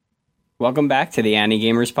Welcome back to the Annie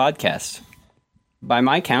Gamers podcast. By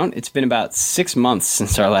my count, it's been about 6 months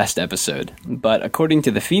since our last episode, but according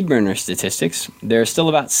to the Feedburner statistics, there are still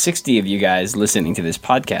about 60 of you guys listening to this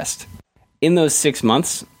podcast. In those 6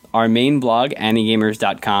 months, our main blog,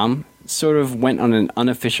 AnnieGamers.com, sort of went on an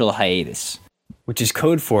unofficial hiatus, which is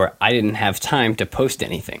code for I didn't have time to post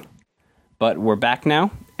anything. But we're back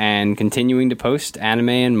now, and continuing to post anime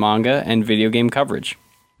and manga and video game coverage.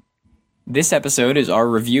 This episode is our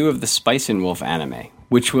review of the Spice and Wolf anime,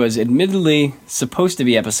 which was admittedly supposed to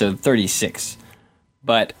be episode 36.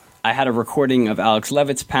 But I had a recording of Alex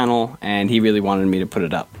Levitt's panel, and he really wanted me to put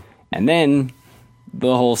it up. And then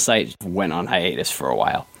the whole site went on hiatus for a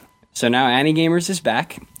while. So now Annie Gamers is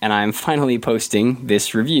back, and I'm finally posting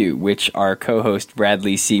this review, which our co-host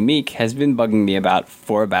Bradley C. Meek has been bugging me about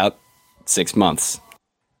for about 6 months.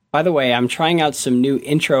 By the way, I'm trying out some new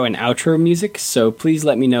intro and outro music, so please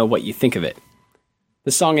let me know what you think of it.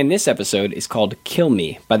 The song in this episode is called Kill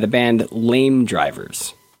Me by the band Lame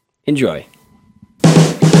Drivers. Enjoy.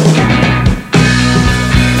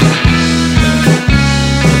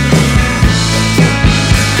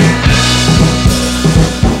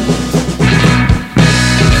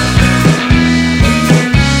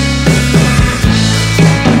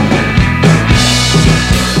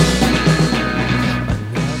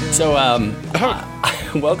 So,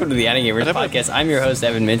 welcome to the Annie Gamers podcast. I'm your host,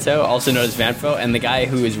 Evan Minto, also known as Vanfo, and the guy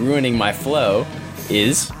who is ruining my flow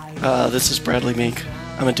is... This is Bradley Meek.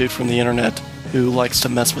 I'm a dude from the internet who likes to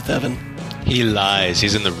mess with Evan. He lies.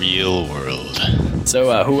 He's in the real world.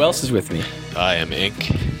 So, who else is with me? I am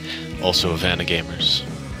Ink, also of Annie Gamers.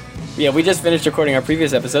 Yeah, we just finished recording our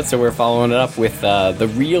previous episode, so we're following it up with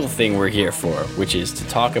the real thing we're here for, which is to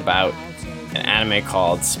talk about an anime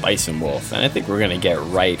called Spice and Wolf, and I think we're going to get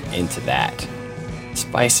right into that.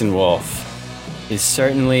 Spice and Wolf is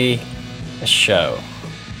certainly a show.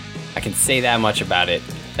 I can say that much about it.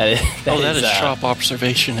 That is sharp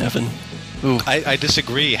observation, Evan. Ooh. I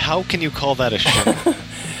disagree. How can you call that a show?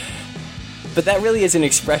 But that really is an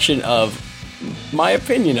expression of my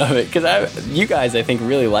opinion of it, because you guys, I think,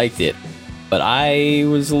 really liked it, but I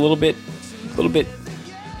was a little bit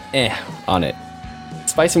on it.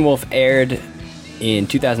 Spice and Wolf aired in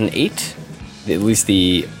 2008, at least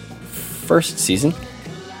the first season,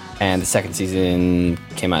 and the second season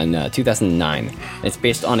came out in 2009. It's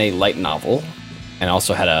based on a light novel, and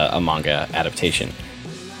also had a manga adaptation.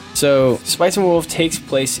 So, Spice and Wolf takes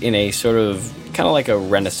place in a sort of, kind of like a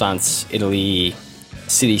Renaissance Italy,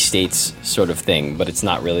 city-states sort of thing, but it's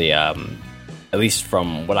not really, at least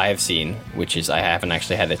from what I have seen, which is I haven't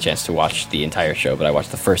actually had a chance to watch the entire show, but I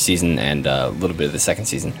watched the first season and a little bit of the second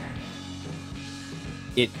season.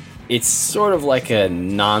 It's sort of like a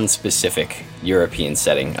non-specific European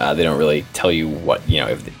setting. They don't really tell you what,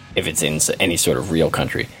 if it's in any sort of real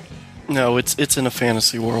country. No, it's in a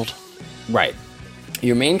fantasy world. Right.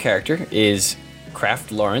 Your main character is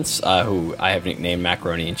Kraft Lawrence, who I have nicknamed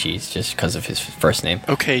Macaroni and Cheese just because of his first name.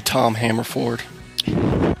 Okay, Tom Hammerford.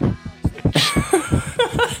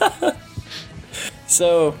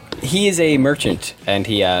 So he is a merchant, and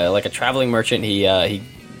he like a traveling merchant. He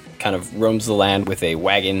kind of roams the land with a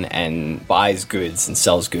wagon and buys goods and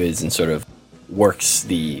sells goods and sort of works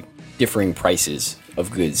the differing prices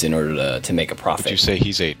of goods in order to make a profit. Would you say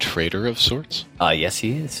he's a trader of sorts? Yes,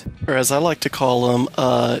 he is. Or as I like to call them,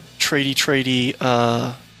 tradey,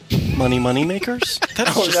 money makers?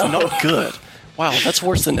 That's not good. Wow, that's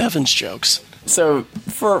worse than Evan's jokes. So,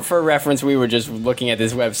 for reference, we were just looking at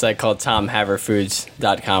this website called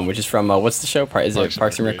TomHaverFoods.com, which is from, what's the show? Is it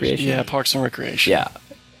Parks and Recreation? Yeah, Parks and Recreation. Yeah.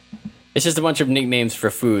 It's just a bunch of nicknames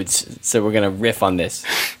for foods, so we're going to riff on this.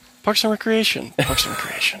 Parks and Recreation. Parks and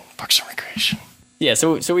Recreation. Parks and Recreation. Yeah,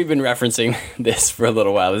 so we've been referencing this for a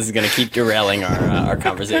little while. This is going to keep derailing our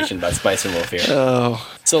conversation about Spice and Wolf here.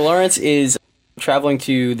 Oh. So Lawrence is traveling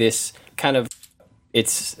to this kind of,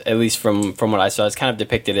 it's, at least from what I saw, it's kind of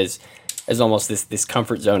depicted as almost this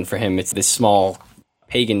comfort zone for him. It's this small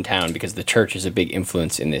pagan town because the church is a big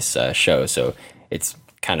influence in this show. So it's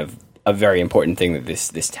kind of a very important thing that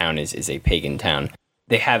this town is a pagan town.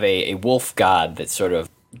 They have a wolf god that sort of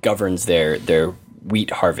governs their wheat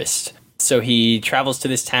harvest. So he travels to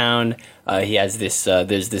this town. He has this,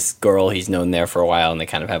 there's this girl he's known there for a while, and they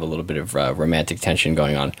kind of have a little bit of romantic tension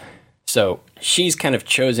going on. So she's kind of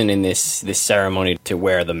chosen in this ceremony to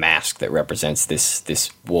wear the mask that represents this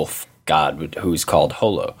wolf god who's called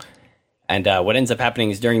Holo. And what ends up happening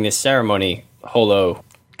is during this ceremony, Holo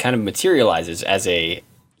kind of materializes as a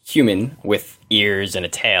human with ears and a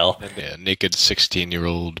tail. Yeah, naked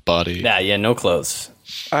 16-year-old body. Yeah, no clothes.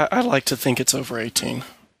 I like to think it's over 18.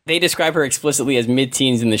 They describe her explicitly as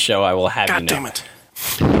mid-teens in the show, I will have God you know. damn it.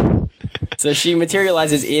 So she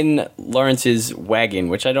materializes in Lawrence's wagon,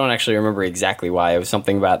 which I don't actually remember exactly why. It was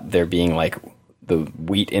something about there being like the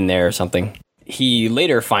wheat in there or something. He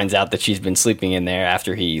later finds out that she's been sleeping in there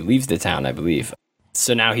after he leaves the town, I believe.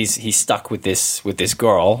 So now he's stuck with this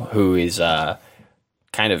girl who is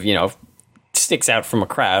kind of, sticks out from a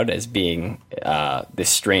crowd as being this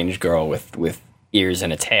strange girl with ears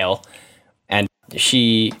and a tail. And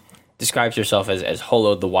she describes herself as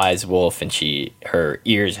Holo the Wise Wolf, and her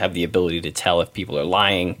ears have the ability to tell if people are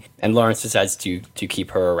lying. And Lawrence decides to keep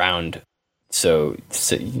her around, so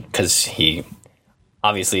because he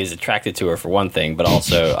obviously is attracted to her for one thing, but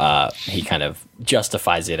also he kind of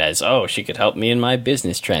justifies it as, oh, she could help me in my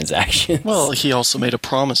business transactions. Well, he also made a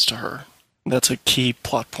promise to her. That's a key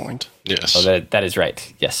plot point. Yes. Oh, that is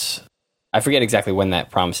right. Yes. I forget exactly when that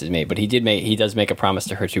promise is made, but he does make a promise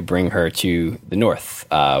to her to bring her to the north,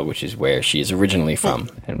 which is where she is originally from,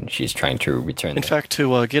 and she's trying to return. In fact,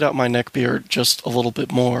 to get out my neckbeard just a little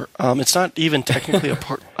bit more, it's not even technically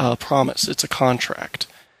a promise; it's a contract.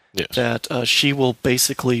 Yes. That she will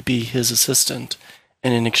basically be his assistant,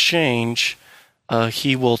 and in exchange,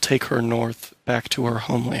 he will take her north back to her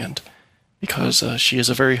homeland, because she is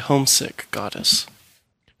a very homesick goddess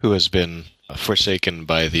Who has been forsaken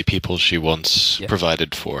by the people she once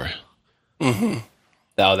provided for. Mm-hmm.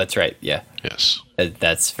 Oh, that's right. Yeah. Yes.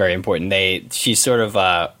 That's very important. She's sort of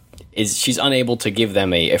she's unable to give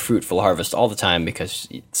them a fruitful harvest all the time, because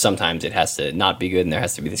sometimes it has to not be good, and there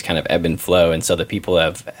has to be this kind of ebb and flow. And so the people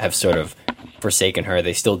have sort of forsaken her.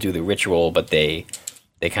 They still do the ritual, but they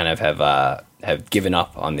kind of have given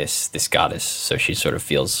up on this goddess. So she sort of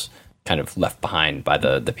feels kind of left behind by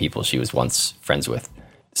the people she was once friends with.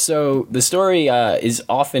 So the story is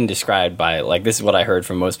often described by, like, this is what I heard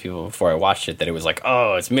from most people before I watched it, that it was like,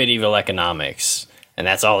 oh, it's medieval economics, and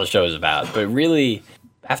that's all the show is about. But really,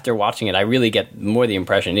 after watching it, I really get more the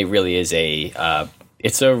impression it really is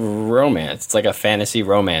it's a romance. It's like a fantasy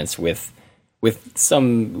romance with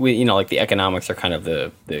some, like the economics are kind of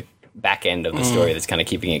the back end of the story that's kind of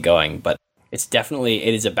keeping it going. But it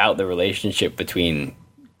is about the relationship between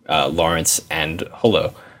Lawrence and Holo.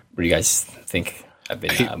 What do you guys think? I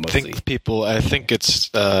think it's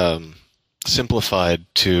simplified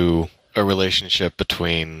to a relationship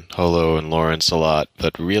between Holo and Lawrence a lot,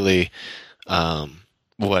 but really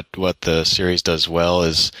what the series does well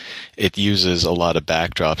is it uses a lot of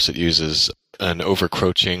backdrops. It uses an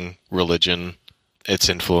overcroaching religion, its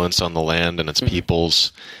influence on the land and its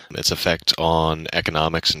peoples, its effect on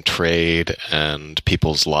economics and trade and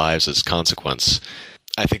people's lives as consequence.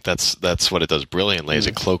 I think that's what it does brilliantly, is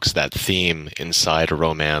it cloaks that theme inside a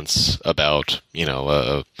romance about,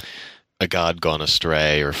 a god gone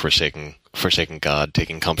astray or forsaken God,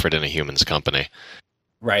 taking comfort in a human's company.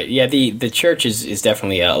 Right. Yeah, the church is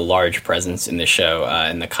definitely a large presence in the show,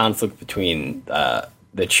 and the conflict between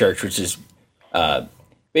the church, which is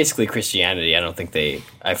basically Christianity.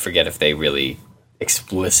 I forget if they really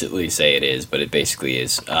explicitly say it is, but it basically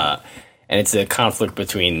is. And it's a conflict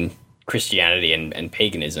between Christianity and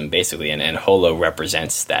paganism, basically, and Holo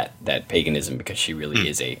represents that paganism, because she really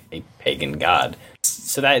is a pagan god.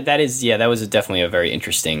 So that was definitely a very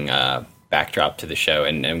interesting backdrop to the show,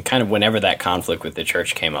 and kind of whenever that conflict with the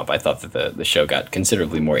church came up, I thought that the show got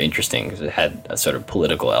considerably more interesting, because it had a sort of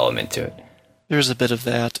political element to it. There's a bit of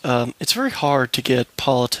that. It's very hard to get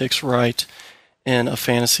politics right in a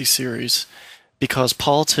fantasy series, because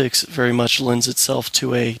politics very much lends itself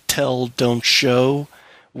to a tell, don't show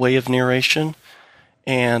way of narration.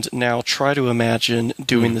 And now try to imagine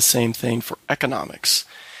doing the same thing for economics.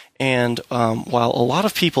 And while a lot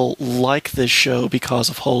of people like this show because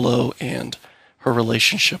of Holo and her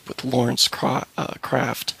relationship with Lawrence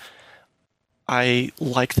Craft, I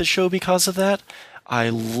like the show because of that. I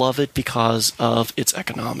love it because of its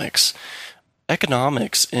economics.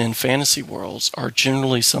 Economics in fantasy worlds are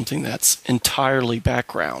generally something that's entirely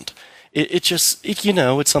background. It's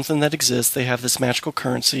something that exists. They have this magical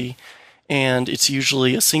currency, and it's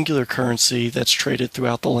usually a singular currency that's traded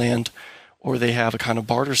throughout the land, or they have a kind of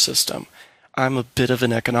barter system. I'm a bit of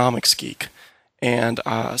an economics geek, and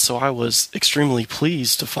so I was extremely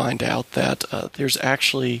pleased to find out that there's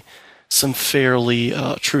actually some fairly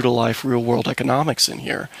true-to-life real-world economics in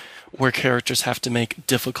here, where characters have to make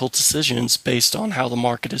difficult decisions based on how the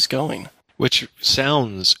market is going. Which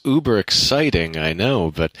sounds uber exciting, I know,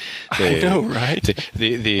 but I know, right?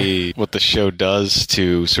 The what the show does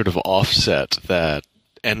to sort of offset that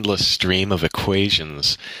endless stream of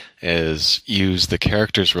equations is use the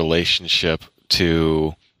character's relationship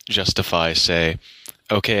to justify, say,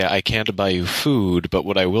 okay, I can't buy you food, but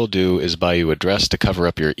what I will do is buy you a dress to cover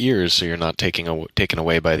up your ears so you're not taken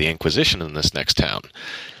away by the Inquisition in this next town.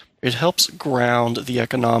 It helps ground the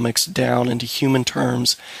economics down into human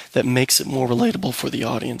terms that makes it more relatable for the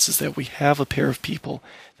audience, is that we have a pair of people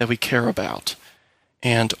that we care about.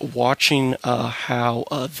 And watching how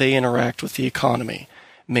they interact with the economy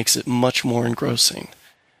makes it much more engrossing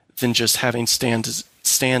than just having stand-ins,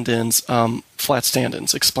 flat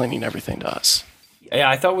stand-ins explaining everything to us. Yeah,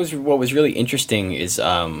 I thought what was really interesting is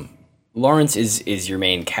Lawrence is your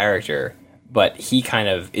main character, but he kind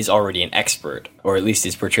of is already an expert, or at least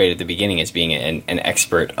is portrayed at the beginning as being an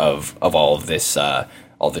expert of all of this,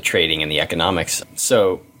 all the trading and the economics.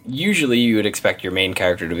 So usually you would expect your main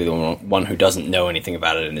character to be the one who doesn't know anything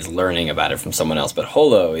about it and is learning about it from someone else. But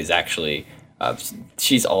Holo is actually,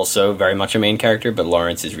 she's also very much a main character, but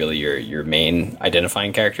Lawrence is really your main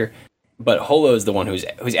identifying character. But Holo is the one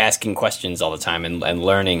who's asking questions all the time and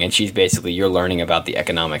learning, and she's basically, you're learning about the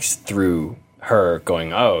economics through her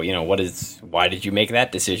going, oh, why did you make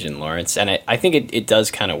that decision, Lawrence? And I think it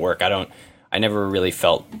does kind of work. I never really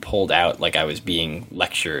felt pulled out like I was being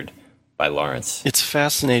lectured by Lawrence. It's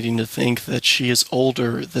fascinating to think that she is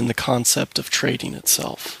older than the concept of trading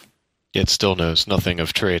itself. It still knows nothing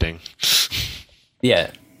of trading.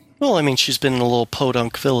 Yeah. Well, I mean, she's been in a little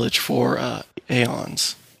podunk village for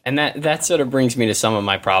aeons. And that sort of brings me to some of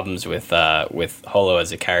my problems with Holo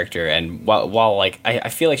as a character. And while like I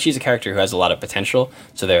feel like she's a character who has a lot of potential,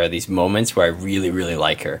 so there are these moments where I really, really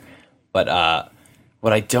like her. But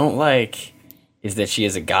what I don't like is that she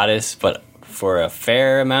is a goddess, but for a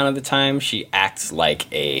fair amount of the time, she acts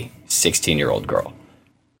like a 16-year-old girl.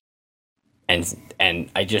 And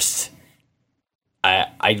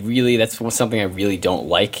I really, that's something I really don't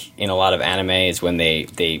like in a lot of anime, is when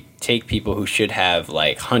they take people who should have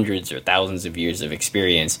like hundreds or thousands of years of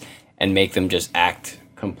experience and make them just act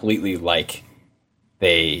completely like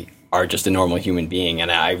they are just a normal human being.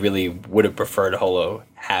 And I really would have preferred Holo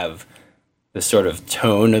have the sort of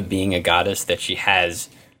tone of being a goddess that she has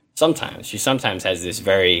sometimes. She sometimes has this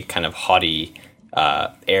very kind of haughty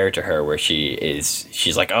air to her, where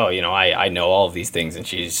she's like, oh, I know all of these things, and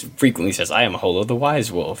she frequently says, I am Holo the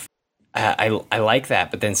Wise Wolf. I like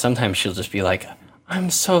that, but then sometimes she'll just be like, I'm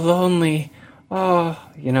so lonely,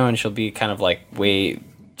 and she'll be kind of like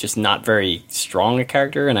just not very strong a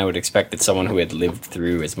character, and I would expect that someone who had lived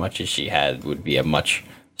through as much as she had would be a much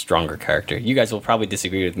stronger character. You guys will probably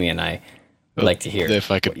disagree with me, and I would like to hear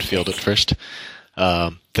if I could field it first.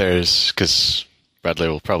 Because Bradley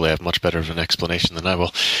will probably have much better of an explanation than I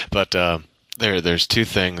will. But there's two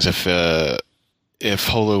things. If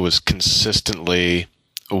Holo was consistently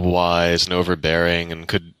wise and overbearing and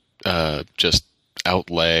could just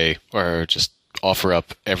outlay or just offer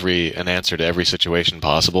up an answer to every situation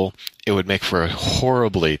possible, it would make for a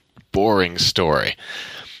horribly boring story.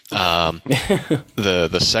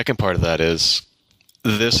 The second part of that is,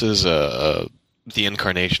 this is the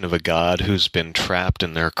incarnation of a god who's been trapped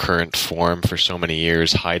in their current form for so many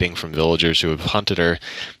years, hiding from villagers who have hunted her,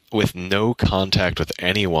 with no contact with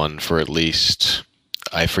anyone for at least,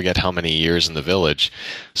 I forget how many years in the village.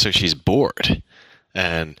 So she's bored,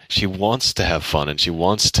 and she wants to have fun, and she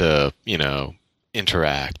wants to,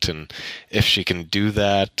 interact. And if she can do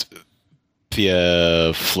that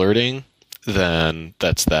via flirting, then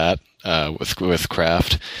that's that, with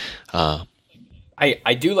craft.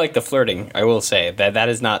 I do like the flirting. I will say that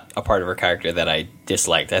is not a part of her character that I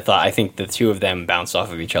disliked. I think the two of them bounce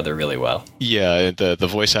off of each other really well. Yeah, the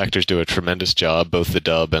voice actors do a tremendous job, both the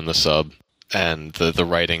dub and the sub, and the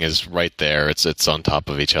writing is right there. It's on top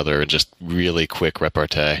of each other and just really quick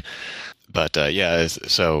repartee. But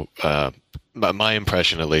so my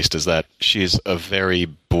impression, at least, is that she's a very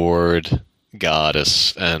bored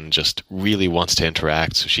goddess and just really wants to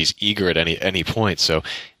interact. So she's eager at any point. So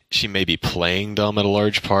she may be playing dumb at a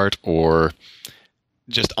large part, or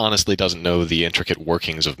just honestly doesn't know the intricate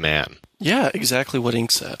workings of man. Yeah, exactly what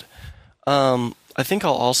Ink said. I think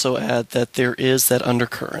I'll also add that there is that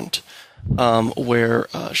undercurrent where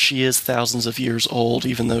she is thousands of years old,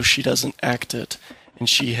 even though she doesn't act it, and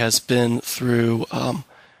she has been through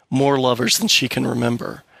more lovers than she can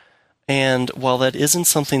remember. And while that isn't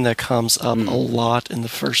something that comes up a lot in the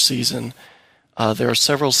first season, there are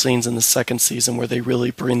several scenes in the second season where they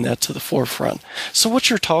really bring that to the forefront. So what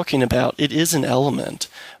you're talking about, it is an element,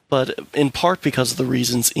 but in part because of the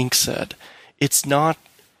reasons Ink said, it's not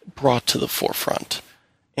brought to the forefront.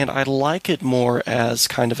 And I like it more as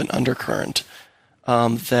kind of an undercurrent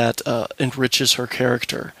that enriches her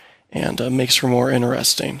character and makes her more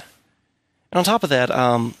interesting. And on top of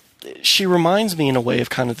that, she reminds me in a way of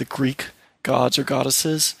kind of the Greek gods or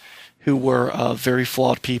goddesses who were very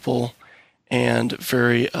flawed people and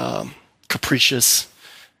very capricious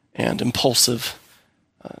and impulsive.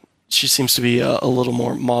 she seems to be a little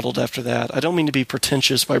more modeled after that. I don't mean to be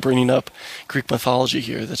pretentious by bringing up Greek mythology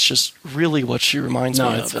here. That's just really what she reminds me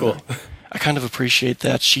of. No, it's cool. I kind of appreciate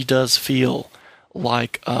that. She does feel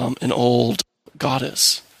like an old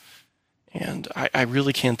goddess. And I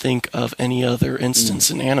really can't think of any other instance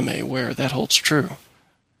in anime where that holds true.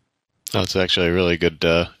 That's actually a really good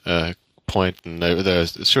point. And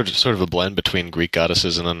there's sort of a blend between Greek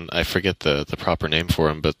goddesses and then I forget the proper name for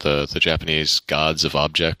them, but the Japanese gods of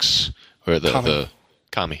objects, or the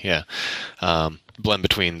kami, yeah. Blend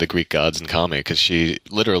between the Greek gods and kami, because she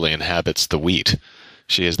literally inhabits the wheat.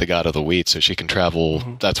 She is the god of the wheat, so she can travel.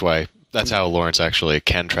 Mm-hmm. That's how Lawrence actually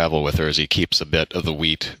can travel with her, is he keeps a bit of the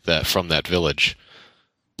wheat from that village.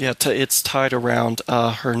 Yeah, it's tied around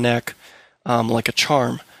her neck like a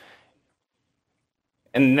charm.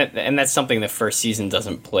 And that's something the first season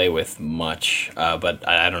doesn't play with much, but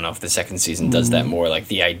I don't know if the second season does that more, like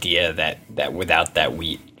the idea that without that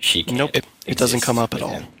wheat, she can't. Nope, it doesn't come up at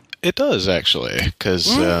all. It does, actually, because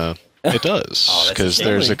it does. Because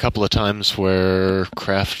there's a couple of times where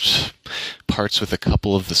Kraft parts with a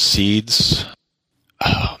couple of the seeds.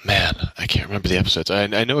 Oh, man, I can't remember the episodes.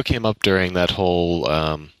 I know it came up during that whole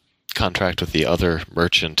contract with the other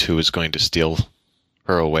merchant who was going to steal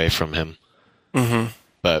her away from him. Mm-hmm.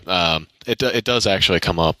 But it does actually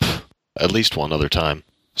come up at least one other time.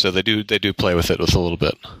 So they do play with it with a little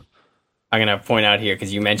bit. I'm going to point out here,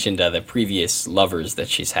 because you mentioned the previous lovers that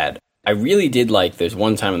she's had. I really did like, there's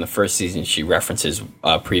one time in the first season she references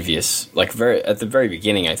previous, like at the very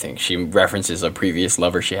beginning, I think, she references a previous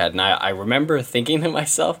lover she had. And I remember thinking to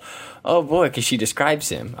myself, oh boy, because she describes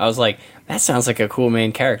him. I was like, that sounds like a cool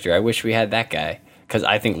main character. I wish we had that guy. Because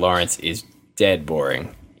I think Lawrence is dead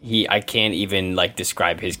boring. I can't even like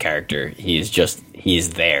describe his character. He's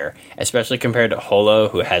there. Especially compared to Holo,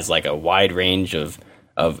 who has like a wide range of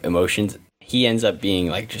emotions. He ends up being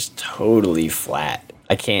like just totally flat.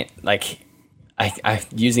 I can't, like, I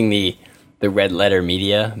using the Red Letter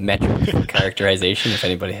Media metric for characterization, if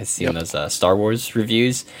anybody has seen those Star Wars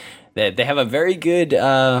reviews, that they have a very good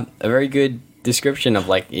description of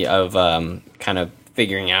kind of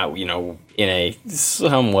figuring out, in a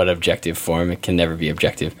somewhat objective form. It can never be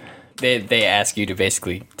objective. They ask you to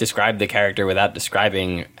basically describe the character without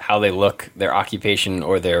describing how they look, their occupation,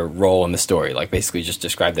 or their role in the story. Like, basically just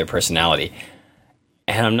describe their personality.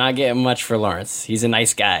 And I'm not getting much for Lawrence. He's a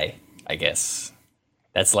nice guy, I guess.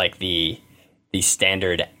 That's like the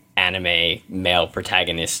standard anime male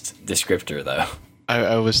protagonist descriptor, though.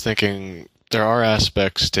 I was thinking there are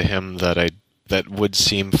aspects to him that would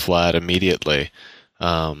seem flat immediately.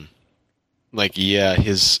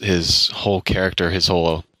 His whole character,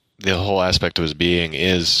 the whole aspect of his being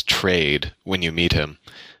is trade when you meet him,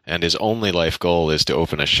 and his only life goal is to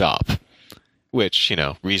open a shop. Which,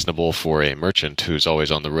 reasonable for a merchant who's always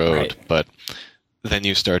on the road. Right. But then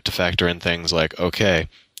you start to factor in things like, okay,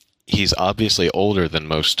 he's obviously older than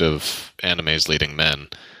most of anime's leading men.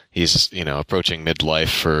 He's, approaching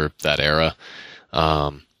midlife for that era.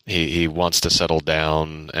 He wants to settle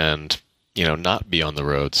down and, not be on the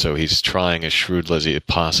road. So he's trying as shrewdly as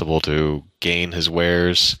possible to gain his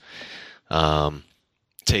wares.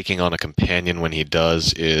 Taking on a companion when he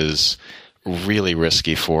does is really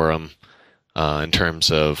risky for him. In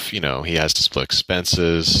terms of, he has to split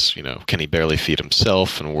expenses, can he barely feed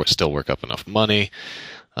himself and still work up enough money?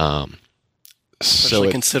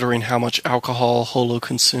 Especially considering how much alcohol Holo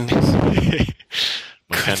consumes.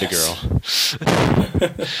 My kind of girl.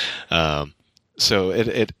 So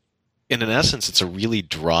it in essence, it's a really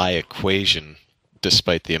dry equation,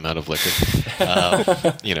 despite the amount of liquor.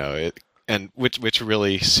 Which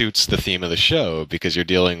really suits the theme of the show, because you're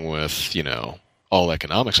dealing with, all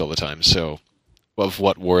economics all the time. So, of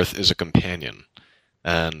what worth is a companion?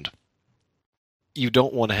 And you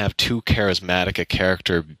don't want to have too charismatic a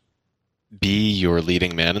character be your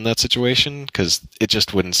leading man in that situation, because it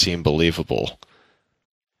just wouldn't seem believable.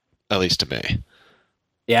 At least to me.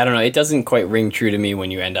 Yeah, I don't know. It doesn't quite ring true to me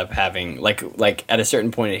when you end up having, like at a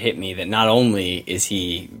certain point it hit me that not only is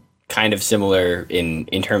he kind of similar in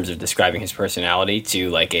terms of describing his personality to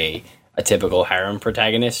like a typical harem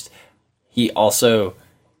protagonist, he also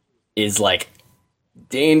is like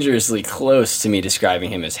dangerously close to me describing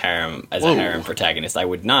him as a harem protagonist. I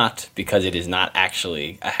would not, because it is not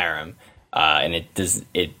actually a harem, and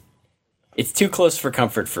it's too close for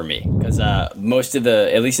comfort for me, because at least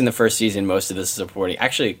in the first season, most of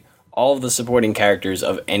the all of the supporting characters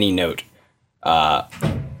of any note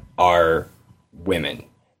are women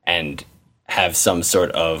and have some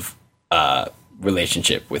sort of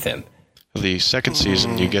relationship with him. The second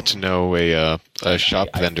season, you get to know a shop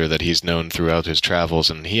vendor that he's known throughout his travels,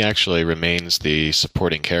 and he actually remains the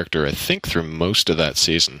supporting character, I think, through most of that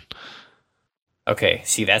season. Okay,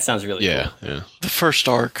 see, that sounds really cool. Yeah. The first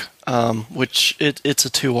arc, which it's a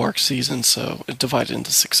 2-arc season, so it divided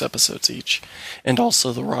into 6 episodes each, and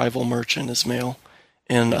also the rival merchant is male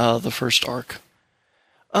in the first arc.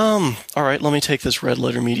 All right, let me take this red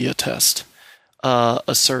letter media test.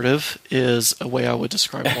 Assertive is a way I would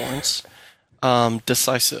describe Lawrence.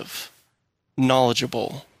 Decisive,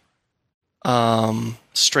 knowledgeable,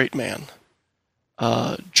 straight man,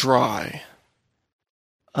 dry.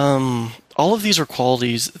 All of these are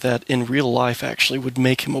qualities that in real life actually would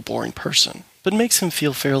make him a boring person, but makes him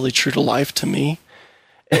feel fairly true to life to me.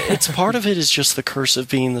 It's part of it is just the curse of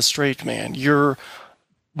being the straight man. You're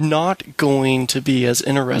not going to be as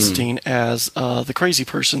interesting as the crazy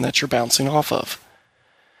person that you're bouncing off of.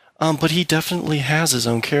 But he definitely has his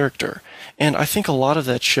own character. And I think a lot of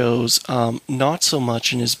that shows not so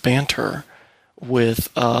much in his banter with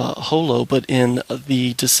Holo, but in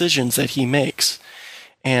the decisions that he makes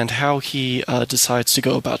and how he decides to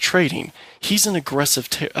go about trading. He's an aggressive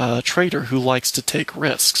trader who likes to take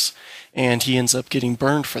risks, and he ends up getting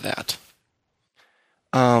burned for that.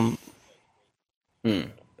 I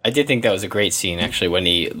did think that was a great scene, actually, when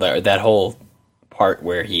that whole part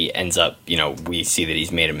where he ends up, we see that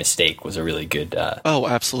he's made a mistake was a really good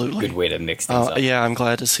absolutely good way to mix things up. Yeah, I'm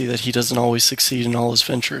glad to see that he doesn't always succeed in all his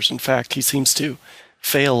ventures. In fact, he seems to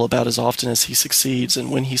fail about as often as he succeeds,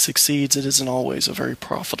 and when he succeeds, it isn't always a very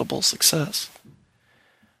profitable success.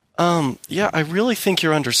 I really think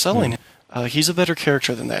you're underselling him. He's a better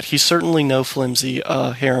character than that. He's certainly no flimsy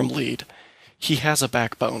harem lead. He has a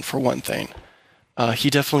backbone, for one thing.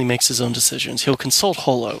 He definitely makes his own decisions. He'll consult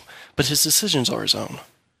Holo, but his decisions are his own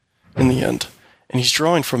in the end. And he's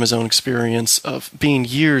drawing from his own experience of being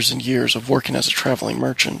years and years of working as a traveling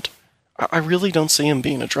merchant. I really don't see him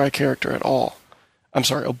being a dry character at all. I'm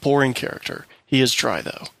sorry, a boring character. He is dry,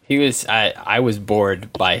 though. I was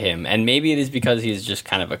bored by him, and maybe it is because he's just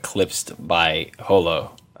kind of eclipsed by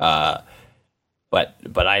Holo. But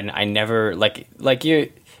I never like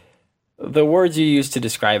you. The words you use to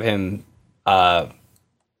describe him,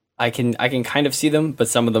 I can kind of see them, but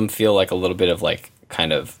some of them feel like a little bit of like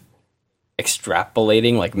kind of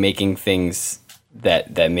extrapolating, like making things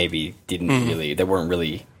that maybe that weren't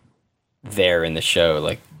really there in the show,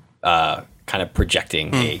 like kind of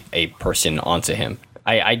projecting a person onto him.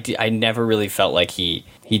 I never really felt like he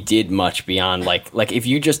did much beyond like if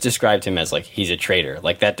you just described him as like he's a traitor,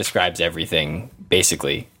 like that describes everything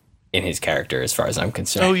basically in his character as far as I'm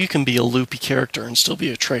concerned. Oh, you can be a loopy character and still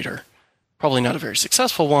be a traitor. Probably not a very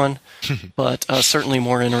successful one, but certainly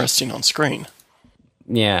more interesting on screen.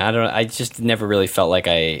 Yeah, I just never really felt like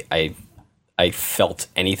I felt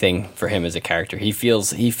anything for him as a character. He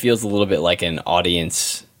feels a little bit like an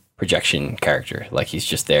audience projection character. Like he's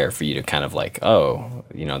just there for you to kind of like,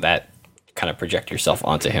 that kind of project yourself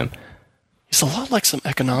onto him. He's a lot like some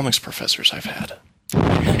economics professors I've had.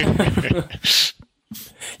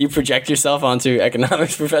 You project yourself onto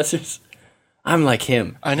economics professors? I'm like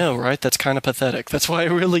him. I know, right? That's kind of pathetic. That's why I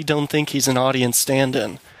really don't think he's an audience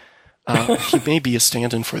stand-in. He may be a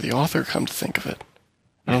stand-in for the author, come to think of it.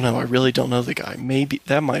 I don't know. I really don't know the guy. Maybe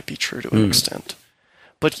that might be true to an extent.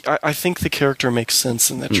 But I think the character makes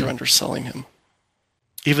sense in that you're underselling him.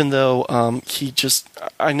 Even though he just...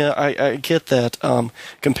 I get that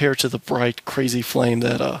compared to the bright, crazy flame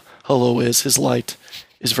that Holo is, his light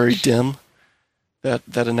is very dim.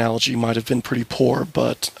 That analogy might have been pretty poor,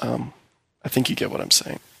 but I think you get what I'm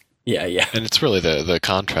saying. Yeah. And it's really the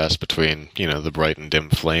contrast between, the bright and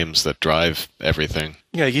dim flames that drive everything.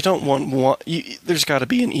 Yeah, you don't want there's got to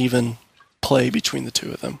be an even play between the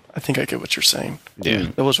two of them. I think I get what you're saying. Yeah.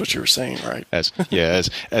 That was what you were saying, right? As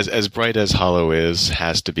bright as Holo is,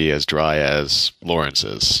 has to be as dry as Lawrence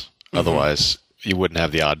is. Otherwise, you wouldn't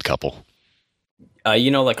have the odd couple.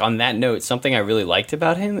 Like on that note, something I really liked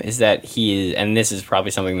about him is that he is, and this is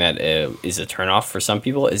probably something that is a turnoff for some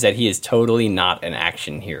people, is that he is totally not an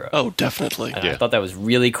action hero. Oh, definitely. And I thought that was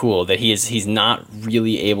really cool that he's not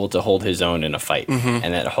really able to hold his own in a fight,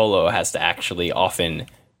 and that Holo has to actually often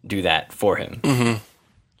do that for him.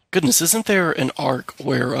 Goodness, isn't there an arc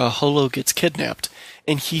where Holo gets kidnapped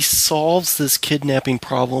and he solves this kidnapping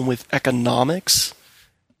problem with economics?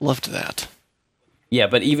 Loved that. Yeah,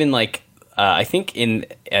 but even like. I think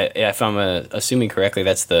if I'm assuming correctly,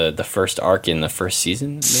 that's the first arc in the first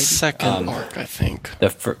season. Maybe? Second arc, I think.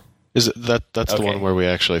 Is it that's the one where we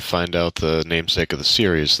actually find out the namesake of the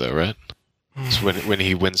series, though, right? So when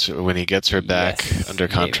he gets her back under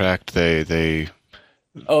contract, they.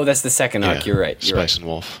 Oh, that's the second arc. You're right. Spice and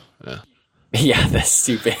Wolf. Yeah. Yeah, the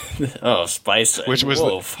stupid. Oh, Spice. Which was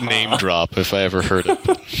Wolf, the name drop if I ever heard it.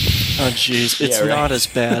 Oh, jeez. It's Yeah, right. not as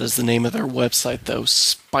bad as the name of their website, though.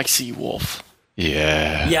 Spicy Wolf.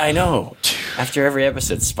 Yeah. Yeah, I know. After every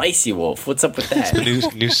episode, Spicy Wolf. What's up with that?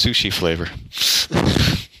 New sushi flavor.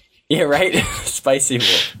 Yeah, right? Spicy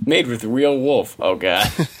Wolf. Made with real wolf. Oh,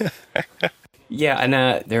 God. Yeah, and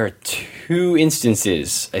there are two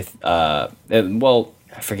instances. Well,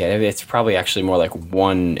 I forget. It's probably actually more like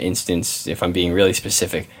one instance, if I'm being really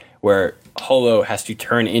specific, where Holo has to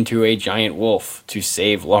turn into a giant wolf to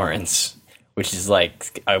save Lawrence, which is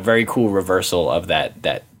like a very cool reversal of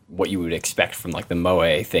that what you would expect from like the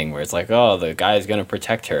Moe thing, where it's like, oh, the guy's going to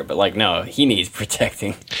protect her, but like, no, he needs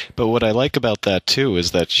protecting. But what I like about that too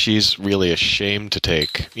is that she's really ashamed to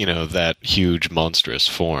take, that huge monstrous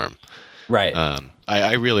form. Right.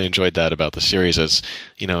 I really enjoyed that about the series, as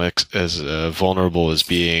as vulnerable as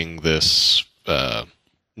being this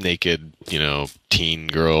naked, teen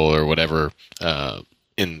girl or whatever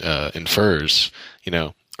in furs.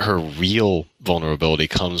 Her real vulnerability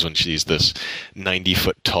comes when she's this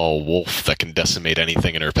 90-foot tall wolf that can decimate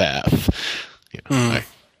anything in her path. I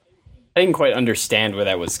didn't quite understand where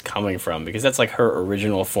that was coming from, because that's like her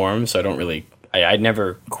original form. So I don't really, I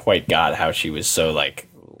never quite got how she was so like.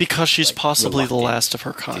 Because she's like, possibly the reluctant last of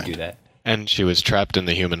her to kind. do that. And she was trapped in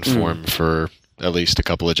the human form for at least a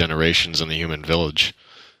couple of generations in the human village.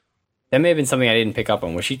 That may have been something I didn't pick up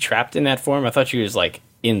on. Was she trapped in that form? I thought she was like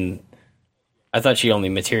I thought she only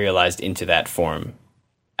materialized into that form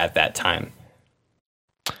at that time.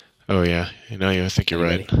 Oh yeah, I think you're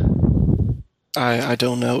right. I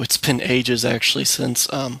don't know. It's been ages actually since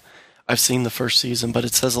I've seen the first season, but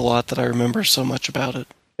it says a lot that I remember so much about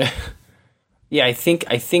it. Yeah, I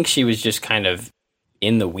think she was just kind of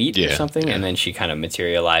in the wheat or something, and then she kind of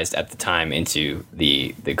materialized at the time into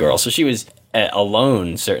the girl. So she was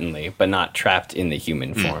alone, certainly, but not trapped in the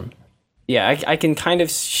human form. Yeah, I can kind of.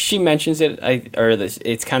 She mentions it,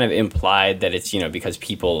 it's kind of implied that it's because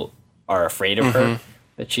people are afraid of her,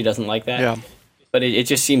 that she doesn't like that. Yeah. But it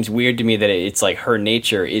just seems weird to me that it's like her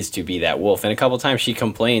nature is to be that wolf. And a couple times she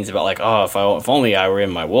complains about like, oh, if only I were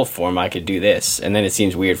in my wolf form, I could do this. And then it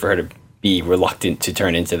seems weird for her to be reluctant to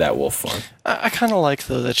turn into that wolf form. I kind of like,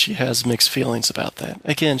 though, that she has mixed feelings about that.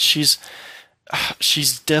 Again, she's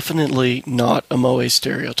definitely not a Moe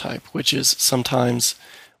stereotype, which is sometimes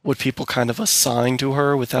what people kind of assign to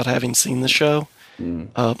her without having seen the show,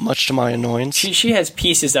 much to my annoyance. She has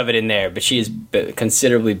pieces of it in there, but she is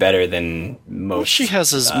considerably better than most. She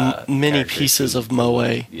has as many pieces of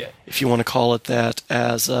Moe, if you want to call it that,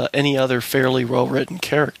 as any other fairly well-written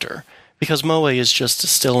character. Because Moe is just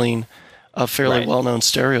distilling fairly well-known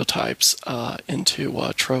stereotypes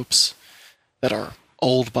into tropes that are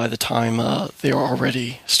old by the time they are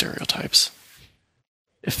already stereotypes.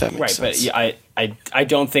 If that makes sense. But yeah, I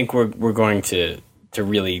don't think we're going to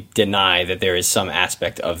really deny that there is some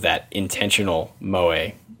aspect of that intentional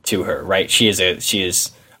Moe to her, right? She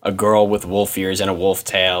is a girl with wolf ears and a wolf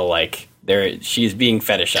tail, like she is being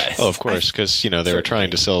fetishized. Oh, of course, because they were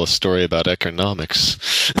trying to sell a story about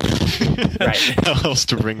economics. Right. How else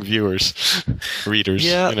to bring readers?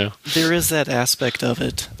 Yeah, there is that aspect of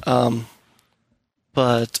it.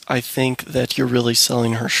 But I think that you're really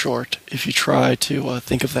selling her short if you try to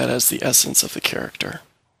think of that as the essence of the character.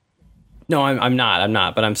 No, I'm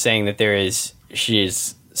not. But I'm saying that she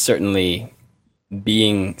is certainly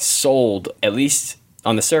being sold, at least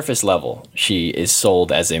on the surface level. She is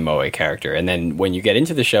sold as a Moe character, and then when you get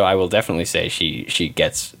into the show, I will definitely say she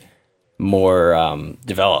gets more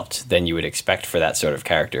developed than you would expect for that sort of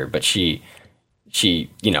character. But she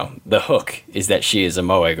the hook is that she is a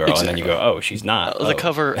Moe girl, exactly. And then you go, oh, she's not. A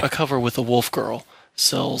cover with a wolf girl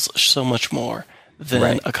sells so much more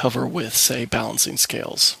than a cover with, say, Balancing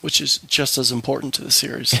Scales, which is just as important to the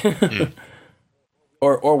series.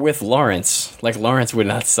 Or with Lawrence. Like, Lawrence would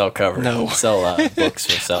not sell covers. No. Sell books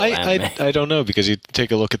or sell anime. I don't know, because you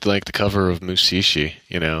take a look at the cover of Mushishi,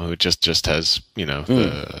 who just has,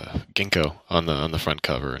 the ginkgo on the front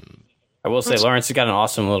cover. And I will say, Lawrence has got an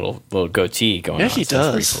awesome little goatee going on. Yeah, he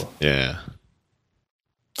does. Cool. Yeah.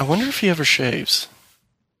 I wonder if he ever shaves.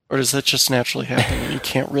 Or does that just naturally happen when you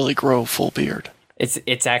can't really grow a full beard?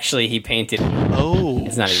 It's actually, he painted. Oh.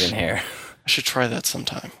 It's not even hair. I should try that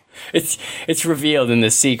sometime. It's revealed in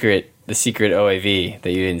the secret OAV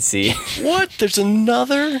that you didn't see. What? There's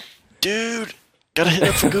another? Dude, gotta hit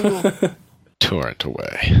up for Google. Torrent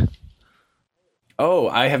away. Oh,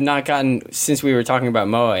 I have not gotten, since we were talking about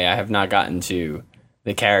Moe, I have not gotten to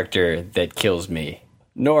the character that kills me.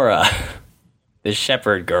 Nora, the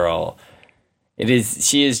shepherd girl.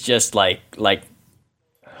 She is just like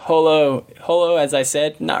Holo, as I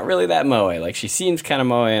said, not really that moe. Like, she seems kind of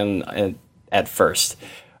moe at first.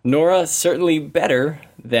 Nora, certainly better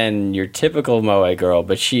than your typical moe girl,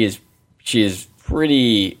 but she is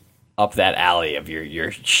pretty up that alley of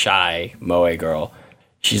your shy moe girl.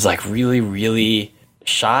 She's like really, really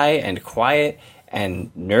shy and quiet and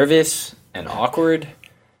nervous and awkward.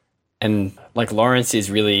 And like Lawrence is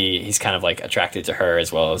really, he's kind of like attracted to her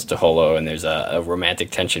as well as to Holo, and there's a romantic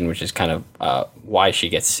tension, which is kind of why she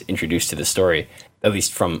gets introduced to the story, at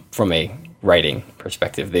least from a writing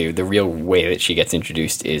perspective. The real way that she gets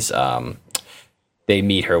introduced is they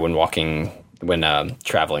meet her when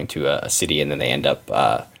traveling to a city, and then they end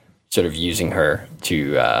up sort of using her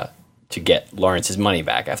to get Lawrence's money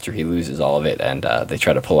back after he loses all of it, and they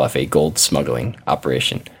try to pull off a gold smuggling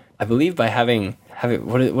operation. I believe by having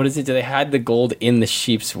what is it? Do they hide the gold in the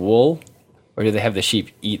sheep's wool, or do they have the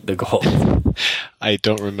sheep eat the gold? I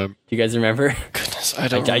don't remember. Do you guys remember? Goodness, I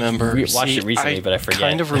don't remember. I watched it recently, but I forget. I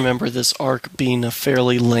kind of remember this arc being a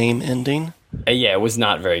fairly lame ending. Yeah, it was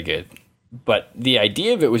not very good. But the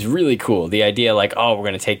idea of it was really cool. The idea, like, oh, we're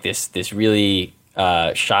going to take this really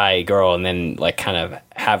shy girl and then, like, kind of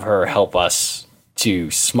have her help us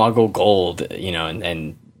to smuggle gold,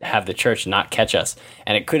 and have the church not catch us.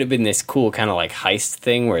 And it could have been this cool kind of, like, heist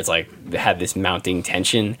thing where it's, like, they had this mounting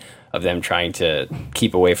tension of them trying to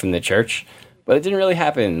keep away from the church. But it didn't really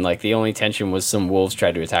happen. Like, the only tension was some wolves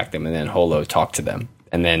tried to attack them, and then Holo talked to them.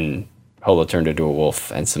 And then Holo turned into a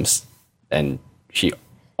wolf, and she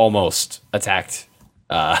almost attacked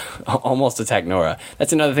Nora.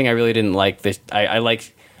 That's another thing I really didn't like. I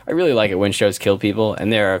really like it when shows kill people,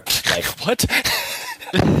 and they're like What?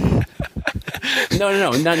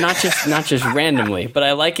 No, not just randomly, but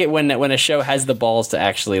I like it when a show has the balls to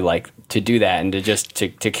actually like to do that and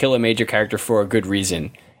to kill a major character for a good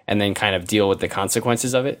reason, and then kind of deal with the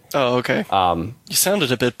consequences of it. Oh, okay. You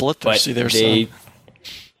sounded a bit bloodthirsty there, son.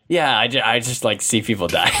 Yeah, I just like to see people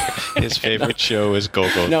die. His favorite show is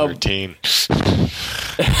Go-Go 13.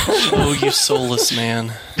 Oh, you soulless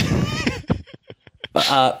man.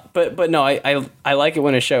 But no, I like it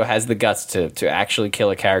when a show has the guts to actually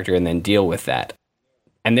kill a character and then deal with that.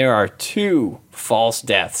 And there are 2 false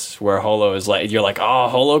deaths where Holo is like, you're like, oh,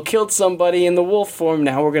 Holo killed somebody in the wolf form.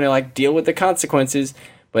 Now we're gonna like deal with the consequences.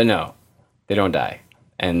 But no, they don't die,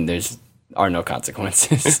 and are no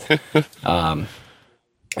consequences.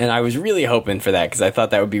 And I was really hoping for that because I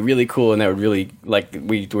thought that would be really cool, and that would really, like,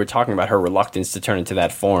 we were talking about her reluctance to turn into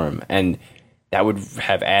that form, and that would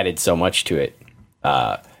have added so much to it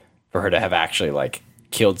for her to have actually like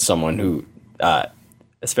killed someone who,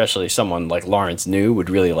 especially someone like Lawrence knew, would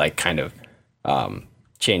really like kind of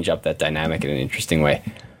change up that dynamic in an interesting way.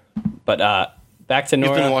 But back to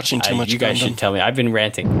Nora. You've been watching too much. You guys should tell me. I've been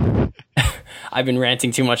ranting. I've been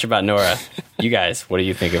ranting too much about Nora. You guys, what do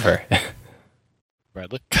you think of her?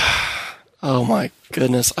 Bradley? Oh my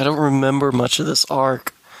goodness, I don't remember much of this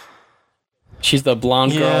arc. She's the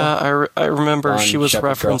blonde girl. Yeah, I remember Blonde she was shepherd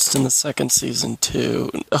referenced girl. in the second season too.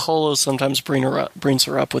 Holo sometimes brings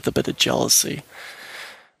her up with a bit of jealousy.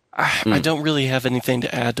 I don't really have anything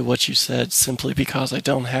to add to what you said, simply because I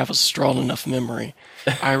don't have a strong enough memory.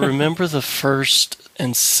 I remember the first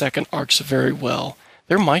and second arcs very well.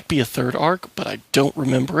 There might be a third arc, but I don't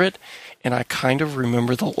remember it. And I kind of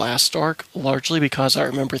remember the last arc, largely because I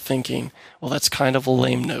remember thinking, well, that's kind of a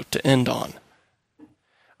lame note to end on.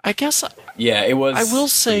 I guess Yeah, it was. I will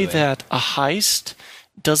say that a heist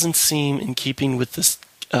doesn't seem in keeping with the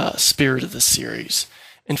spirit of the series.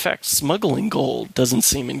 In fact, smuggling gold doesn't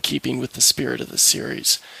seem in keeping with the spirit of the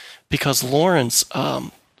series, because Lawrence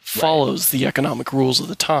follows the economic rules of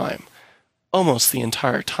the time almost the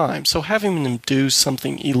entire time. So having him do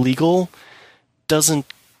something illegal doesn't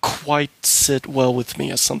quite sit well with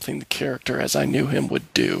me as something the character as I knew him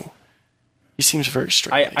would do. He seems very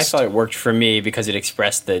straight-laced. I thought it worked for me because it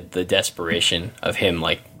expressed the desperation of him,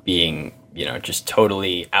 like, being, just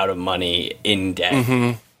totally out of money, in debt.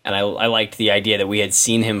 Mm-hmm. And I liked the idea that we had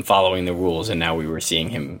seen him following the rules, and now we were seeing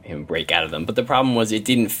him break out of them. But the problem was it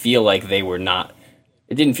didn't feel like they were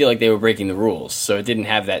breaking the rules, so it didn't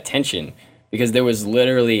have that tension. Because there was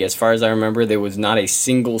literally, as far as I remember, there was not a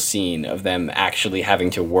single scene of them actually having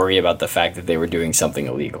to worry about the fact that they were doing something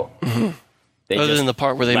illegal. Mm-hmm. Other than the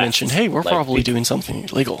part where they mentioned, hey, we're probably doing something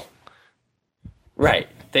illegal. Right.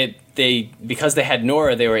 They because they had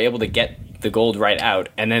Nora, they were able to get the gold right out,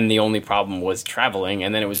 and then the only problem was traveling,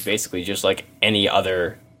 and then it was basically just like any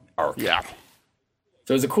other arc. Yeah. So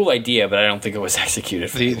it was a cool idea, but I don't think it was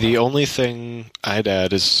executed. The only thing I'd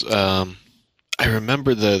add is I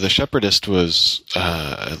remember the shepherdess was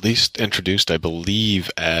at least introduced, I believe,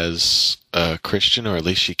 as a Christian, or at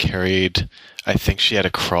least she carried. I think she had a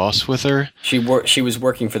cross with her. She was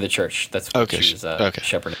working for the church. That's what she was a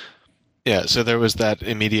shepherd. Yeah, so there was that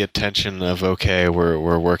immediate tension of, okay,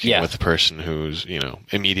 we're working with a person who's,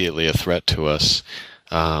 immediately a threat to us.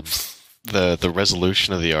 The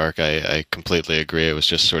resolution of the arc, I completely agree. It was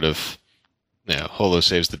just sort of, Holo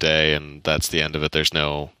saves the day, and that's the end of it. There's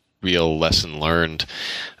no real lesson learned.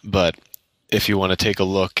 But if you want to take a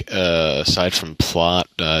look, aside from plot,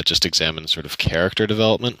 just examine sort of character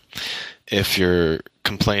development. If you're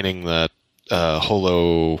complaining that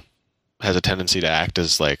Holo has a tendency to act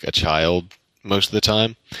as like a child most of the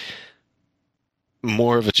time,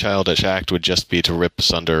 more of a childish act would just be to rip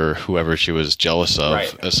asunder whoever she was jealous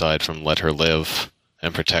of, aside from let her live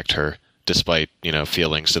and protect her, despite,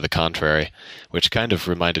 feelings to the contrary, which kind of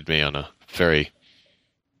reminded me, on a very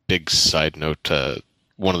big side note,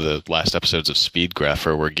 one of the last episodes of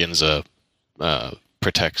Speedgrapher, where Ginza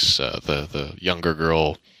protects the younger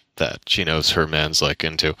girl that she knows her man's like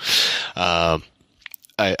into.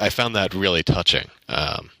 I found that really touching.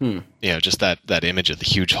 Just that image of the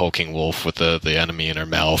huge hulking wolf with the enemy in her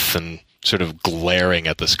mouth and sort of glaring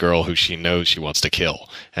at this girl who she knows she wants to kill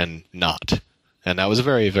and not. And that was a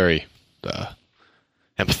very, very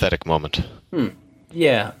empathetic moment.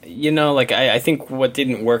 Yeah, I think what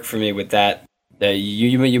didn't work for me with that,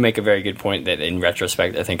 you make a very good point that in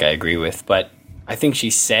retrospect I think I agree with, but I think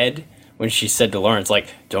when she said to Lawrence, like,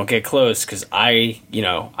 don't get close, because I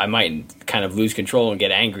might kind of lose control and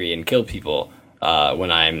get angry and kill people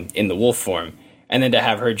when I'm in the wolf form. And then to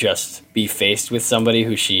have her just be faced with somebody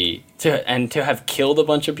to have killed a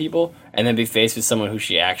bunch of people, and then be faced with someone who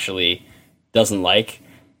she actually doesn't like,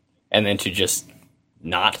 and then to just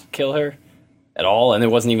not kill her at all. And there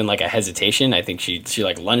wasn't even like a hesitation. I think she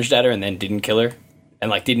like lunged at her and then didn't kill her,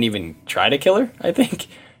 and like didn't even try to kill her. I think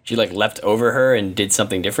she like leapt over her and did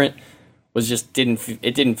something different.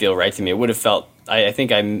 Didn't feel right to me. It would have felt. I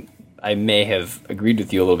think I may have agreed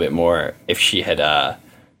with you a little bit more if she had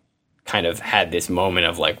kind of had this moment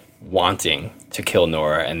of like wanting to kill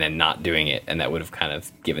Nora and then not doing it, and that would have kind of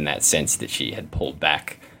given that sense that she had pulled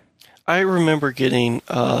back. I remember getting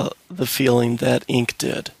the feeling that Ink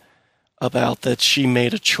did about that she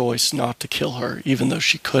made a choice not to kill her, even though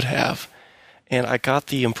she could have. And I got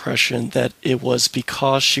the impression that it was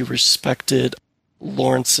because she respected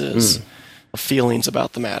Lawrence's feelings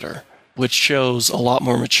about the matter, which shows a lot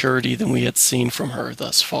more maturity than we had seen from her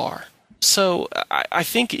thus far. So I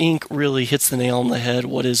think Ink really hits the nail on the head,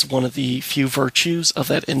 what is one of the few virtues of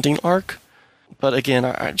that ending arc. But again,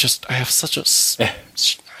 I just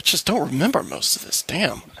don't remember most of this.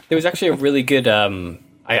 Damn. There was actually a really good.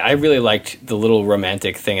 I really liked the little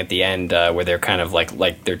romantic thing at the end where they're kind of like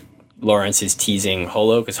Lawrence is teasing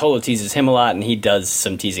Holo, because Holo teases him a lot and he does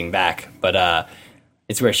some teasing back. But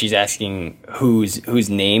it's where she's asking whose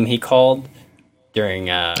name he called during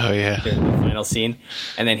the final scene,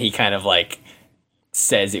 and then he kind of like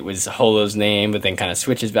says it was Holo's name, but then kind of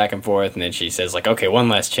switches back and forth, and then she says like, "Okay, one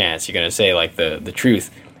last chance. You're gonna say like the truth,"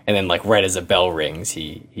 and then like right as a bell rings,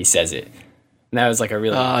 he says it, and that was like a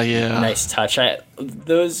really nice touch.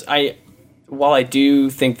 While I do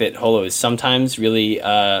think that Holo is sometimes really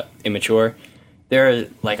immature, there are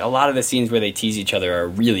like a lot of the scenes where they tease each other are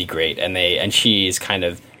really great, and she is kind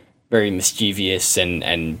of very mischievous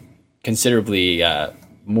and considerably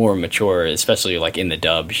more mature, especially like in the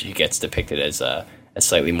dub. She gets depicted as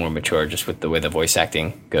slightly more mature just with the way the voice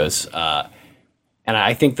acting goes. And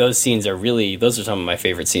I think those scenes those are some of my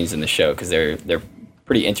favorite scenes in the show, because they're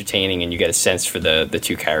pretty entertaining, and you get a sense for the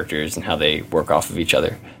two characters and how they work off of each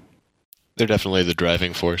other. They're definitely the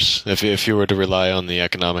driving force. If you were to rely on the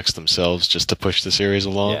economics themselves just to push the series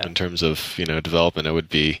along in terms of development, it would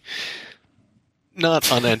be not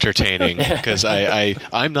unentertaining, because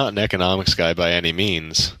I'm not an economics guy by any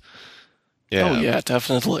means. Yeah. Oh yeah,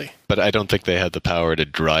 definitely. But I don't think they had the power to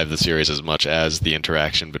drive the series as much as the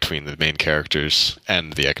interaction between the main characters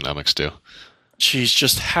and the economics do. Jeez,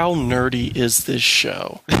 just how nerdy is this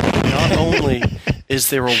show? Not only is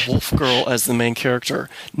there a wolf girl as the main character,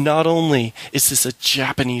 not only is this a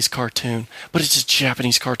Japanese cartoon, but it's a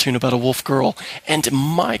Japanese cartoon about a wolf girl and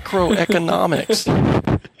microeconomics.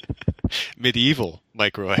 Medieval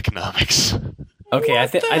microeconomics. Okay, I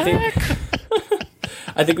think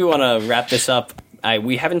we want to wrap this up.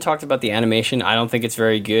 We haven't talked about the animation. I don't think it's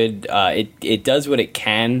very good. It does what it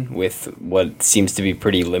can with what seems to be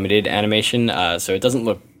pretty limited animation. So it doesn't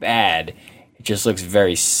look bad. It just looks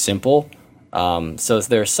very simple. So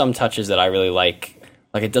there are some touches that I really like.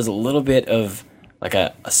 Like it does a little bit of like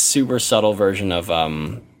a super subtle version of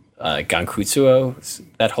Gankutsuo,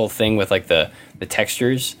 that whole thing with like the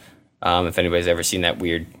textures. If anybody's ever seen that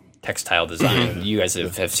weird textile design, you guys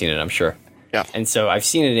have seen it, I'm sure. Yeah. And so I've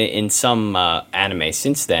seen it in some anime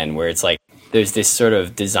since then, where it's like there's this sort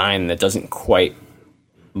of design that doesn't quite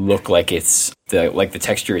look like it's the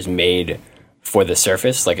texture is made for the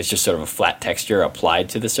surface, like it's just sort of a flat texture applied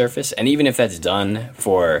to the surface. And even if that's done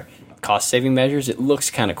for cost-saving measures, it looks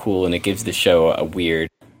kind of cool, and it gives the show a weird,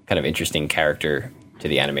 kind of interesting character to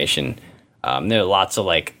the animation. There are lots of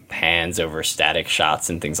like pans over static shots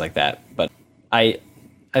and things like that, but I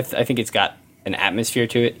think it's got an atmosphere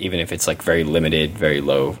to it, even if it's like very limited, very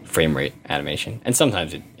low frame rate animation. And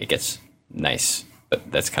sometimes it gets nice,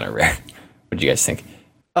 but that's kind of rare. What do you guys think?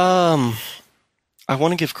 I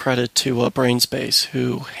want to give credit to Brainspace,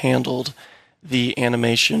 who handled the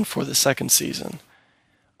animation for the second season.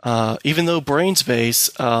 Even though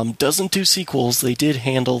Brainspace doesn't do sequels, they did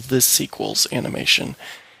handle this sequel's animation.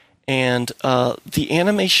 And the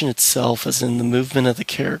animation itself, as in the movement of the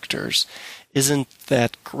characters, isn't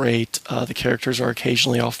that great. The characters are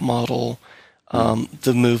occasionally off model.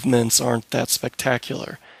 The movements aren't that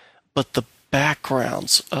spectacular. But the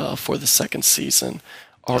backgrounds for the second season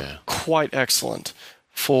are quite excellent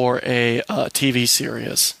for a TV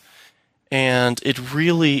series. And it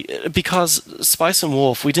really, because Spice and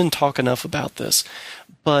Wolf, we didn't talk enough about this,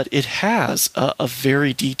 but it has a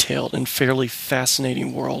very detailed and fairly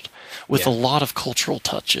fascinating world with a lot of cultural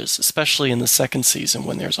touches, especially in the second season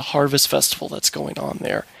when there's a harvest festival that's going on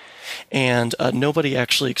there. And nobody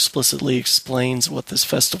actually explicitly explains what this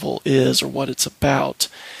festival is or what it's about,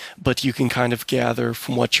 but you can kind of gather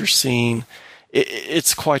from what you're seeing.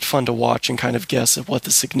 It's quite fun to watch and kind of guess at what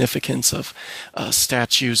the significance of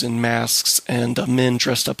statues and masks and men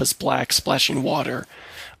dressed up as black splashing water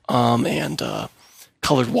and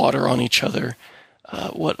colored water on each other,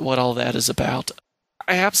 what all that is about.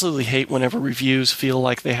 I absolutely hate whenever reviews feel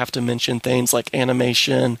like they have to mention things like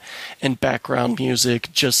animation and background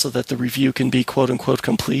music just so that the review can be quote-unquote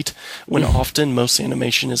complete, when often most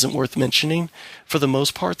animation isn't worth mentioning. For the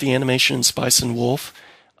most part, the animation in Spice and Wolf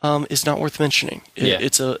is not worth mentioning.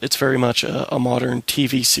 It's very much a modern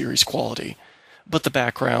TV series quality. But the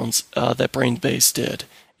backgrounds that Brainspace did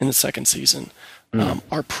in the second season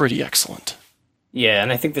are pretty excellent. Yeah,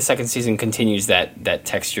 and I think the second season continues that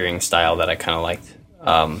texturing style that I kind of liked.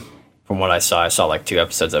 From what I saw like 2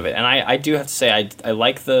 episodes of it. And I do have to say, I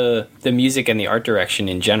like the music and the art direction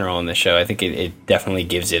in general in the show. I think it definitely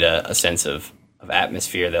gives it a sense of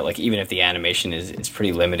atmosphere that, like, even if the animation is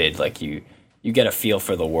pretty limited, like you get a feel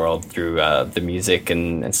for the world through the music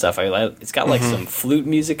and stuff. It's got like some flute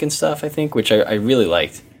music and stuff, I think, which I really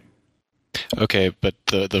liked. Okay, but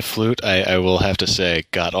the flute, I will have to say,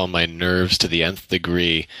 got on my nerves to the nth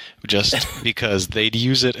degree, just because they'd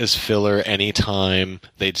use it as filler anytime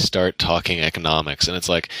they'd start talking economics. And it's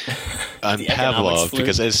like, I'm Pavlov,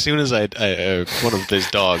 because as soon as one of these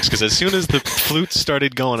dogs, because as soon as the flute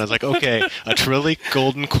started going, I was like, okay, a Trillic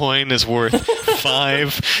golden coin is worth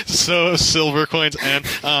 5 silver coins, and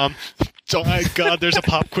oh my God, there's a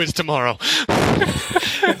pop quiz tomorrow.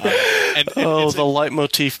 The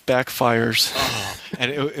leitmotif backfires. And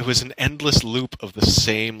it was an endless loop of the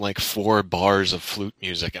same, like, 4 bars of flute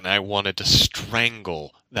music, and I wanted to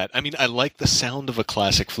strangle that. I mean, I like the sound of a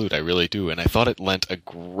classic flute, I really do, and I thought it lent a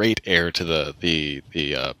great air to the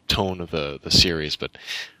tone of the series, but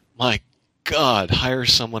my God, hire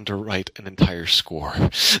someone to write an entire score.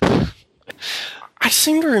 I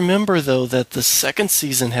seem to remember, though, that the second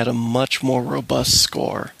season had a much more robust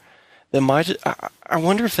score. I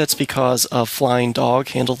wonder if that's because Flying Dog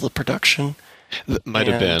handled the production. That might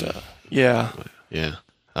have been. Yeah. Yeah.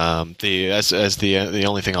 The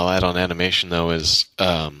only thing I'll add on animation, though, is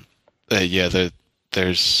the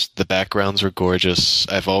backgrounds are gorgeous.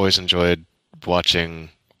 I've always enjoyed watching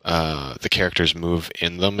the characters move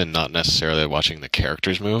in them, and not necessarily watching the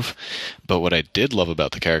characters move. But what I did love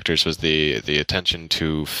about the characters was the attention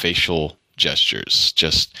to facial gestures.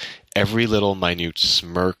 Just every little minute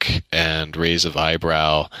smirk and raise of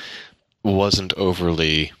eyebrow wasn't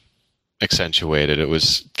overly accentuated. It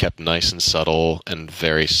was kept nice and subtle and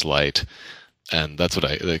very slight, and that's what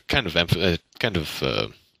it kind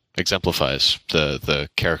of exemplifies the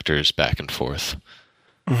characters back and forth.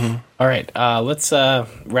 Mm-hmm. All right, let's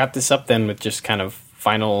wrap this up then with just kind of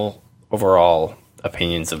final overall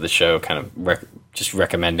opinions of the show, kind of just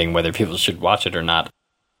recommending whether people should watch it or not.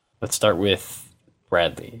 Let's start with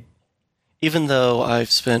Bradley. Even though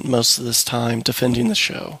I've spent most of this time defending the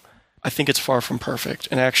show, I think it's far from perfect.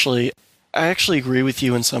 And I actually agree with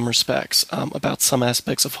you in some respects about some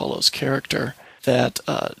aspects of Hollow's character that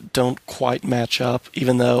don't quite match up,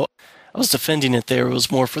 even though I was defending it there. It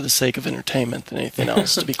was more for the sake of entertainment than anything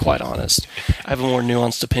else, to be quite honest. I have a more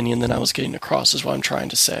nuanced opinion than I was getting across, is what I'm trying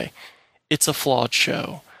to say. It's a flawed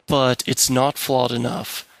show, but it's not flawed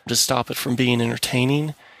enough to stop it from being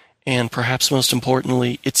entertaining, and perhaps most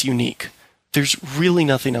importantly, it's unique. There's really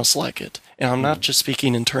nothing else like it. And I'm not just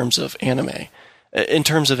speaking in terms of anime. In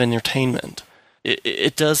terms of entertainment,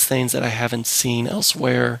 it does things that I haven't seen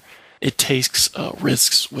elsewhere. It takes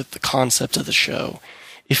risks with the concept of the show.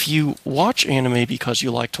 If you watch anime because you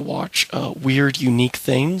like to watch weird, unique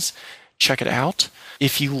things, check it out.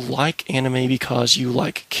 If you like anime because you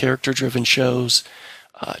like character-driven shows,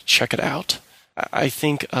 check it out. I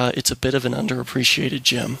think it's a bit of an underappreciated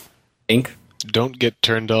gem. Ink? Don't get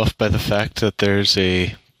turned off by the fact that there's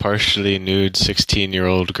a partially nude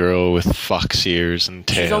 16-year-old girl with fox ears and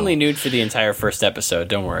tail. She's only nude for the entire first episode,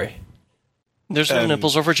 don't worry. There's no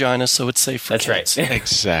nipples or vagina, so it's safe for kids. That's right.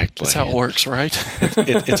 Exactly. That's how it works, right?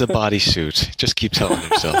 It's a bodysuit. Just keep telling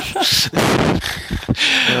himself.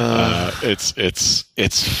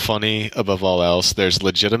 It's funny above all else. There's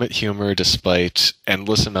legitimate humor despite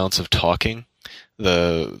endless amounts of talking.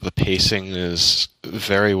 The pacing is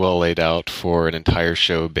very well laid out for an entire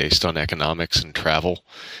show based on economics and travel,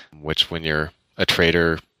 which when you're a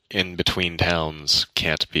trader in between towns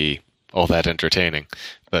can't be all that entertaining.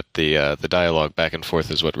 But the dialogue back and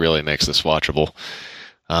forth is what really makes this watchable.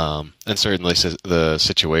 And certainly the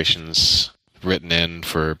situations written in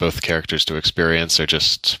for both characters to experience are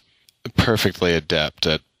just perfectly adept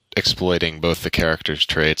at exploiting both the characters'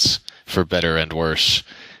 traits for better and worse,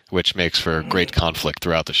 which makes for great conflict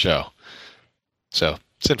throughout the show. So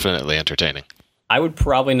it's infinitely entertaining. I would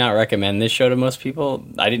probably not recommend this show to most people.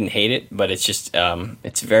 I didn't hate it, but it's just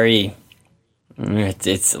it's very.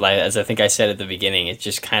 It's like, as I think I said at the beginning, it's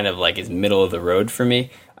just kind of like it's middle of the road for me.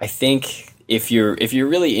 I think if you're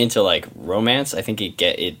really into like romance, I think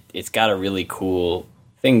it's got a really cool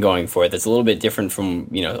thing going for it that's a little bit different from,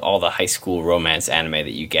 you know, all the high school romance anime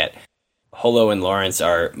that you get. Holo and Lawrence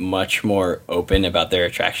are much more open about their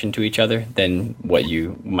attraction to each other than what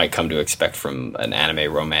you might come to expect from an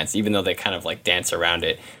anime romance. Even though they kind of like dance around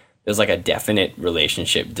it, there's like a definite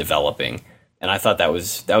relationship developing. And I thought that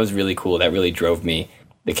was really cool. That really drove me.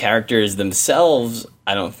 The characters themselves,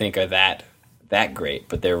 I don't think are that great,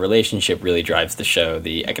 but their relationship really drives the show.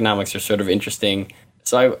 The economics are sort of interesting.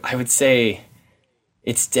 So I would say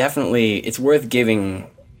it's worth giving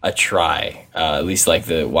a try, at least like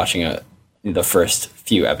watching the first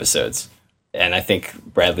few episodes. And I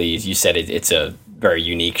think, Bradley, as you said, it's a very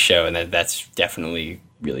unique show, and that's definitely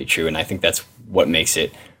really true. And I think that's what makes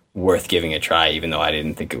it worth giving a try, even though I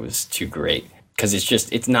didn't think it was too great. Because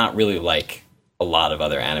it's not really like a lot of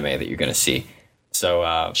other anime that you're going to see.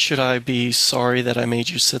 So should I be sorry that I made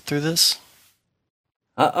you sit through this?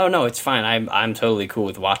 Oh no, it's fine. I'm totally cool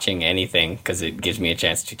with watching anything because it gives me a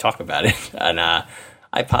chance to talk about it, and I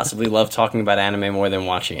possibly love talking about anime more than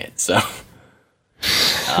watching it. So,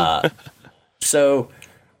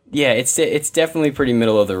 yeah, it's definitely pretty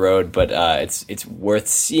middle of the road, but it's worth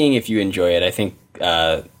seeing if you enjoy it. I think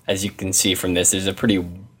as you can see from this, there's a pretty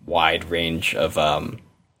wide range of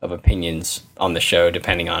opinions on the show,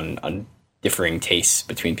 depending on differing tastes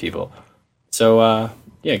between people. So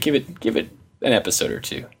yeah, give it an episode or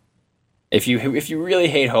two. If you really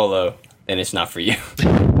hate Holo, then it's not for you.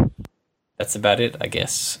 That's about it, I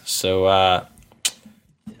guess. So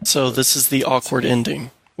this is the awkward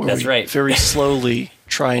ending. Where that's we right. Very slowly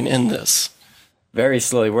try and end this. Very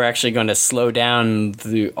slowly. We're actually going to slow down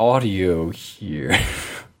the audio here.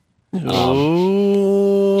 Goodbye.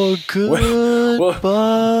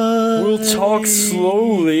 We'll talk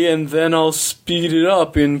slowly, and then I'll speed it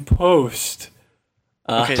up in post.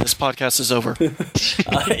 Okay, this podcast is over.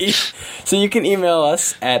 So you can email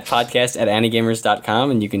us at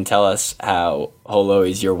podcast@anigamers.com, and you can tell us how Holo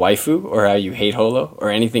is your waifu, or how you hate Holo, or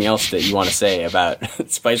anything else that you want to say about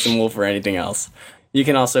Spice and Wolf or anything else. You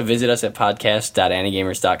can also visit us at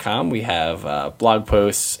podcast.anigamers.com. We have blog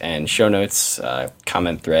posts and show notes,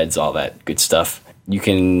 comment threads, all that good stuff. You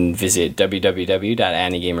can visit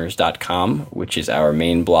www.anigamers.com, which is our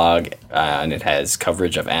main blog, and it has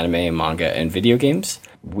coverage of anime, manga, and video games.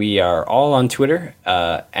 We are all on Twitter.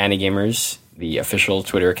 Anigamers, the official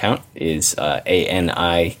Twitter account, is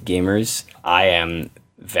ANI Gamers. I am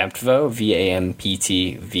Vamptvo,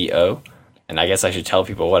 VAMPTVO. And I guess I should tell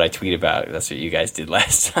people what I tweet about. That's what you guys did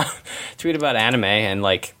last time. Tweet about anime and,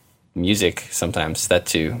 like, music sometimes. That,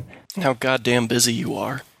 too. How goddamn busy you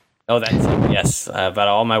are. Oh, that's yes. About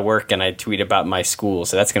all my work, and I tweet about my school.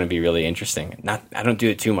 So that's going to be really interesting. I don't do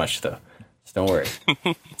it too much, though. So don't worry.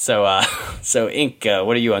 So Ink,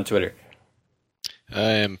 what are you on Twitter?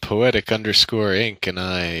 I am poetic_ink, and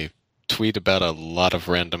I tweet about a lot of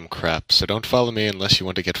random crap, so don't follow me unless you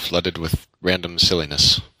want to get flooded with random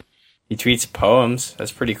silliness. He tweets poems.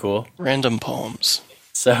 That's pretty cool. Random poems.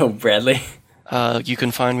 So, Bradley? You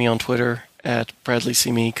can find me on Twitter at Bradley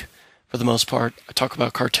C. Meek. For the most part, I talk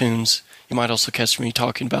about cartoons. You might also catch me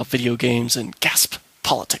talking about video games and, gasp,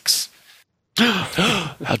 politics.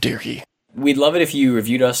 How dare he? We'd love it if you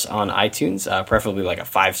reviewed us on iTunes, preferably like a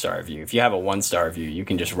 5-star review. If you have a 1-star review, you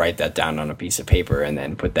can just write that down on a piece of paper and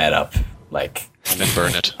then put that up, like... And then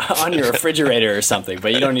burn it. on your refrigerator or something,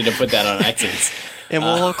 but you don't need to put that on iTunes. And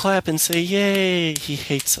we'll all clap and say, yay, he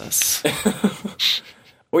hates us.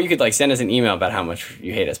 Or you could like send us an email about how much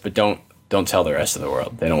you hate us, but don't tell the rest of the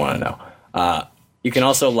world. They don't want to know. You can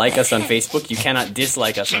also like us on Facebook. You cannot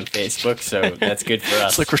dislike us on Facebook, so that's good for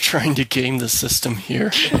us. It's like we're trying to game the system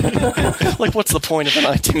here. Like, what's the point of an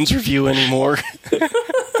iTunes review anymore?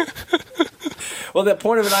 Well, the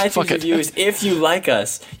point of an iTunes review is if you like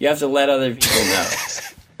us, you have to let other people know.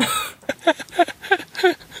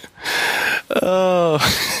 Oh.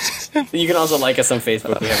 You can also like us on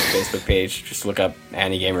Facebook. We have a Facebook page. Just look up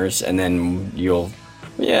Anti-Gamers, and then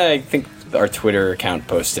I think our Twitter account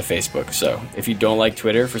posts to Facebook. So if you don't like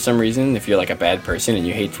Twitter for some reason, if you're like a bad person and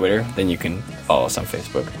you hate Twitter, then you can follow us on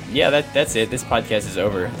Facebook. Yeah, that's it. This podcast is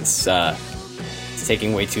over. It's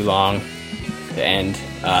taking way too long to end.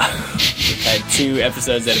 We've had 2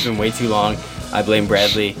 episodes that have been way too long. I blame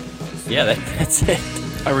Bradley. Yeah, that's it.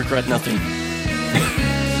 I regret nothing.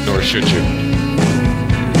 Nor should you.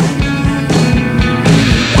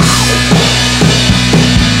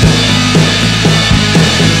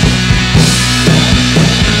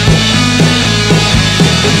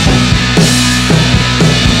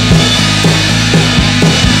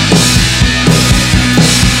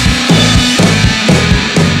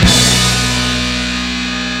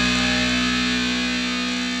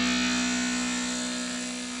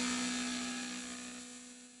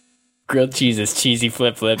 Grilled cheese is cheesy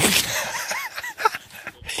flip.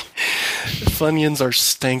 Funyuns are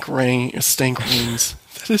stank rings.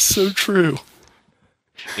 That is so true.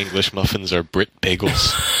 English muffins are Brit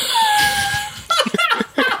bagels.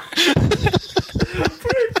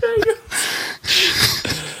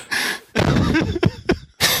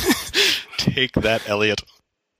 Take that, Elliot.